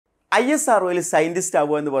ISROയിൽ scientist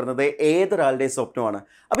ആവുക എന്ന് പറയുന്നത് ഏതൊരാളുടെയും സ്വപ്നമാണ്.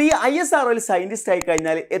 അപ്പോൾ ഈ ISROയിൽ സയൻറ്റിസ്റ്റ് ആയി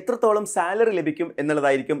കഴിഞ്ഞാൽ എത്രത്തോളം സാലറി ലഭിക്കും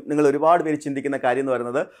എന്നുള്ളതായിരിക്കും നിങ്ങൾ ഒരുപാട് പേര് ചിന്തിക്കുന്ന കാര്യം എന്ന്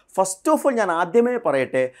പറയുന്നത്. ഫസ്റ്റ് ഓഫ് ഓൾ ഞാൻ ആദ്യമേ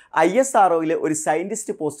പറയട്ടെ, ISROയിൽ ഒരു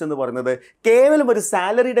സയൻറ്റിസ്റ്റ് പോസ്റ്റ് എന്ന് പറയുന്നത് കേവലം ഒരു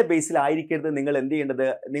സാലറിയുടെ ബേസിലായിരിക്കരുത് നിങ്ങൾ എന്ത് ചെയ്യേണ്ടത്,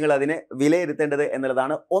 നിങ്ങൾ അതിനെ വിലയിരുത്തേണ്ടത്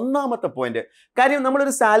എന്നുള്ളതാണ് ഒന്നാമത്തെ പോയിന്റ്. കാര്യം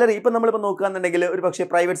നമ്മളൊരു സാലറി ഇപ്പം നമ്മളിപ്പോൾ നോക്കുകയാണെന്നുണ്ടെങ്കിൽ ഒരു പക്ഷേ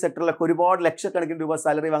പ്രൈവറ്റ് സെക്ടറിലൊക്കെ ഒരുപാട് ലക്ഷക്കണക്കിന് രൂപ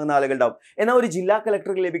സാലറി വാങ്ങുന്ന ആളുകളുണ്ടാവും. എന്നാൽ ഒരു ജില്ലാ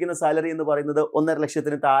കളക്ടർക്ക് ലഭിക്കുന്ന സാലറി എന്ന് പറയുന്നത് 1.5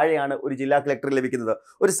 ലക്ഷത്തിന് താഴെയാണ് ഒരു ജില്ലാ കളക്ടർക്ക് ലഭിക്കുന്നത്.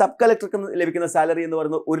 ഒരു സബ് കളക്ടർക്ക് ലഭിക്കുന്ന സാലറി എന്ന്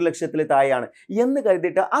പറയുന്നത് 1 ലക്ഷത്തിൽ താഴെയാണ് എന്ന്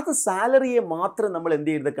കരുതിയിട്ട് അത് സാലറിയെ മാത്രം നമ്മൾ എന്ത്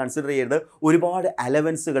ചെയ്യരുത്, കൺസിഡർ ചെയ്യരുത്. ഒരുപാട്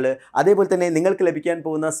അലവൻസുകൾ, അതേപോലെ തന്നെ നിങ്ങൾക്ക് ലഭിക്കാൻ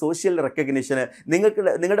പോകുന്ന സോഷ്യൽ റെക്കഗ്നിഷന്,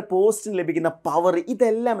 നിങ്ങളുടെ പോസ്റ്റിന് ലഭിക്കുന്ന പവർ,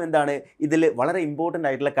 ഇതെല്ലാം എന്താണ് ഇതിൽ വളരെ ഇമ്പോർട്ടൻ്റ്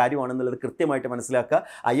ആയിട്ടുള്ള കാര്യമാണെന്നുള്ളത് കൃത്യമായിട്ട് മനസ്സിലാക്കുക.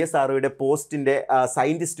 ISROയുടെ പോസ്റ്റിൻ്റെ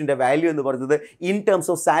സയൻറ്റിസ്റ്റിൻ്റെ വാല്യൂ എന്ന് പറയുന്നത് ഇൻ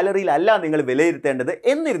ടേംസ് ഓഫ് സാലറിയിലല്ല നിങ്ങൾ വിലയിരുത്തേണ്ടത്.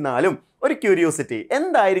 എന്നിരുന്നാലും ഒരു ക്യൂരിയോസിറ്റി,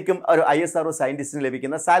 എന്തായിരിക്കും ഒരു ISRO സയൻറ്റിസ്റ്റിന്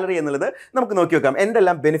ലഭിക്കുന്ന സാലറി എന്നുള്ളത് നമുക്ക് നോക്കി നോക്കാം.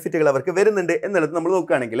 എന്തെല്ലാം ബെനിഫിറ്റുകൾ അവർക്ക് വരുന്നുണ്ട് എന്നുള്ളത് നമ്മൾ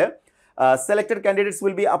നോക്കുകയാണെങ്കിൽ, selected candidates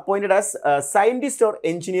will be appointed as scientist or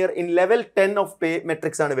engineer in level 10 of pay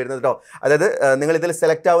matrix ആണ് വരുന്നത് കേട്ടോ. അതായത് നിങ്ങൾ ഇതിൽ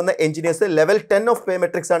സെലക്ട് ആവുന്ന engineers level 10 of pay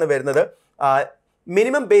matrix ആണ് വരുന്നത്.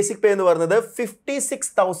 മിനിമം ബേസിക് പേ എന്ന് പറയുന്നത്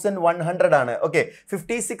 56,100 ആണ്. ഓക്കെ,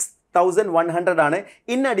 56,100 ആണ്.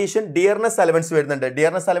 ഇൻ അഡീഷൻ ഡിയർനെസ് അലവൻസ് വരുന്നുണ്ട്.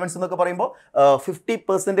 ഡിയർനെസ് അലവൻസ് എന്നൊക്കെ പറയുമ്പോൾ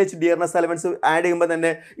 50% ഡിയർനെസ് അലവൻസ് ആഡ് ചെയ്യുമ്പോൾ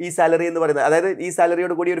തന്നെ ഈ സാലറി എന്ന് പറയുന്നത്, അതായത് ഈ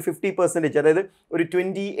സാലറിയോട് കൂടി ഒരു 50%, അതായത് ഒരു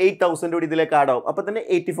 28,000 കൂടി ഇതിലേക്ക് ആഡ് ആവും. അപ്പോൾ തന്നെ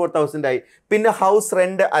 84,000 ആയി. പിന്നെ ഹൗസ്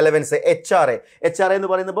റെന്റ് അലവൻസ്, HRA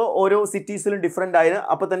എന്ന് പറയുമ്പോൾ ഓരോ സിറ്റീസിലും ഡിഫറെൻ്റ് ആയിരുന്നു.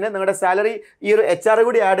 അപ്പോൾ തന്നെ നിങ്ങളുടെ സാലറി ഈ ഒരു HRA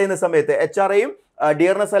കൂടി ആഡ് ചെയ്യുന്ന സമയത്ത്, HRAയും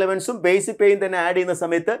ഡിയർനെസ് അലവൻസും ബേസിക് പേയും തന്നെ ആഡ് ചെയ്യുന്ന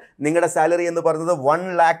സമയത്ത് നിങ്ങളുടെ സാലറി എന്ന് പറയുന്നത് 1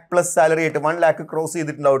 lakh പ്ലസ് സാലറി ആയിട്ട് 1 lakh ക്രോസ്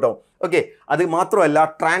ചെയ്തിട്ടുണ്ടാവും കേട്ടോ. ഓക്കെ, അത് മാത്രമല്ല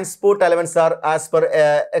transport allowance R as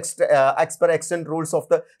per extend rules of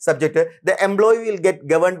the subject. The employee will get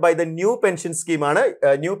governed by the new pension സ്കീമാണ്.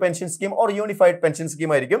 New pension scheme or unified pension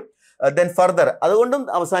scheme ആയിരിക്കും. Then further, അതുകൊണ്ടും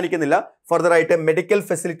അവസാനിക്കുന്നില്ല, further ആയിട്ട് medical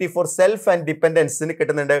facility for self and ഡിപ്പെൻഡൻസിന്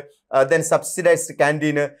കിട്ടുന്നുണ്ട്. Then subsidised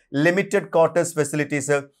canteen, limited quarters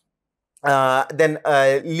facilities, then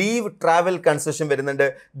leave travel concession വരുന്നുണ്ട്,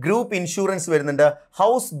 group insurance വരുന്നുണ്ട്,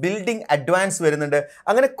 house building advance വരുന്നുണ്ട്.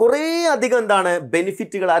 അങ്ങനെ കുറേ അധികം എന്താണ്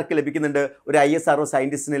ബെനിഫിറ്റുകൾ ആർക്ക് ലഭിക്കുന്നുണ്ട്, ഒരു ISRO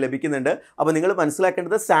സയൻറ്റിസ്റ്റിന് ലഭിക്കുന്നുണ്ട്. അപ്പോൾ നിങ്ങൾ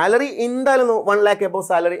മനസ്സിലാക്കേണ്ടത് സാലറി എന്തായാലും 1 lakh എബോവ്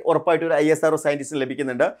സാലറി ഉറപ്പായിട്ട് ഒരു ISRO സയൻറ്റിസ്റ്റിന്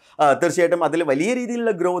ലഭിക്കുന്നുണ്ട്. തീർച്ചയായിട്ടും അതിൽ വലിയ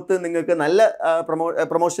രീതിയിലുള്ള ഗ്രോത്ത്, നിങ്ങൾക്ക് നല്ല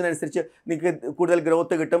പ്രൊമോഷൻ അനുസരിച്ച് നിങ്ങൾക്ക് കൂടുതൽ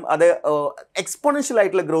ഗ്രോത്ത് കിട്ടും. അത് എക്സ്പോണൻഷ്യൽ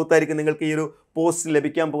ആയിട്ടുള്ള ഗ്രോത്ത് ആയിരിക്കും നിങ്ങൾക്ക് ഈ ഒരു പോസ്റ്റ്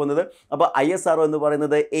ലഭിക്കാൻ പോകുന്നത്. അപ്പോൾ ISRO എന്ന്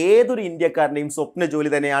പറയുന്നത് ഏതൊരു ഇന്ത്യക്കാരൻ്റെയും സ്വപ്ന ജോലി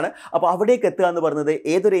തന്നെയാണ്. അപ്പോൾ അവിടേക്ക് എത്തുക എന്ന് പറയുന്നത്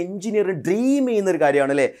ഏതൊരു എഞ്ചിനീയറും ഡ്രീം ചെയ്യുന്ന ഒരു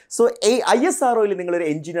കാര്യമാണ് അല്ലേ. സോ ISROയിൽ നിങ്ങളൊരു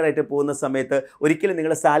എഞ്ചിനീയർ ആയിട്ട് പോകുന്ന സമയത്ത് ഒരിക്കലും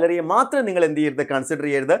നിങ്ങളുടെ സാലറിയെ മാത്രം നിങ്ങൾ എന്ത് ചെയ്യരുത്, കൺസിഡർ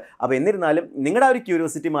ചെയ്യരുത്. അപ്പോൾ എന്നിരുന്നാലും നിങ്ങളുടെ ആ ഒരു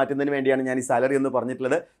ക്യൂരിയോസിറ്റി മാറ്റുന്നതിന് വേണ്ടിയാണ് ഞാൻ ഈ സാലറി എന്ന്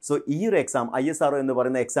പറഞ്ഞിട്ടുള്ളത്. സോ ഈ ഒരു എക്സാം, ISRO എന്ന്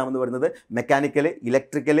പറയുന്ന എക്സാം എന്ന് പറയുന്നത് മെക്കാനിക്കൽ,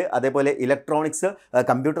 ഇലക്ട്രിക്കൽ, അതേപോലെ ഇലക്ട്രോണിക്സ്,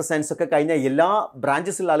 കമ്പ്യൂട്ടർ സയൻസ് ഒക്കെ കഴിഞ്ഞ എല്ലാ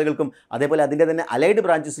ബ്രാഞ്ചസിലുള്ള ആളുകൾക്കും, അതേപോലെ അതിൻ്റെ തന്നെ അലൈഡ്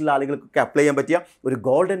ബ്രാഞ്ചസിലുള്ള ആളുകൾക്കൊക്കെ അപ്ലൈ ചെയ്യാൻ പറ്റിയ ഒരു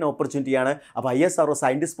ഗോൾഡൻ ഓപ്പർച്യൂണിറ്റിയാണ്. അപ്പോൾ ISRO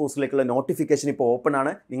സയൻറ്റിസ്റ്റ് പോസ്റ്റിലേക്കുള്ള നോട്ടിഫിക്കേഷൻ ഇപ്പോൾ ഓപ്പൺ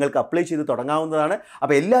ആണ്, നിങ്ങൾക്ക് അപ്ലൈ ചെയ്ത് തുടങ്ങാവുന്നതാണ്.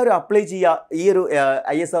 അപ്പോൾ എല്ലാവരും അപ്ലൈ ചെയ്യുക. ഈ ഒരു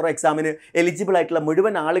ISRO എക്സാമിന് എലിജിബിൾ ആയിട്ടുള്ള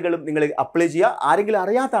മുഴുവൻ ആളുകളും നിങ്ങൾ അപ്ലൈ ചെയ്യുക. ആരെങ്കിലും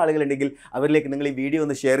അറിയാത്ത ആളുകളുണ്ടെങ്കിൽ അവരിലേക്ക് നിങ്ങൾ ഈ വീഡിയോ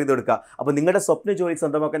ഒന്ന് ഷെയർ ചെയ്ത് കൊടുക്കുക. അപ്പോൾ നിങ്ങളുടെ സ്വപ്ന ജോലി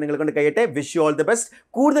സ്വന്തമാക്കാൻ നിങ്ങൾ കൊണ്ട് കഴിയട്ടെ. Wish you all the best.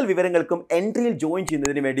 കൂടുതൽ വിവരങ്ങൾക്കും എൻട്രിയിൽ ജോയിൻ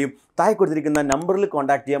ചെയ്യുന്നതിന് വേണ്ടിയും താഴെ കൊടുത്തിരിക്കുന്ന നമ്പറിൽ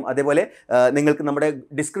കോൺടാക്ട് ചെയ്യാം. അതേപോലെ നിങ്ങൾക്ക് നമ്മുടെ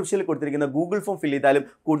ഡിസ്ക്രിപ്ഷനിൽ കൊടുത്തിരിക്കുന്ന ഗൂഗിൾ ഫോം ഫിൽ ചെയ്താലും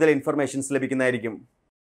കൂടുതൽ ഇൻഫർമേഷൻസ് ലഭിക്കുന്നതായിരിക്കും.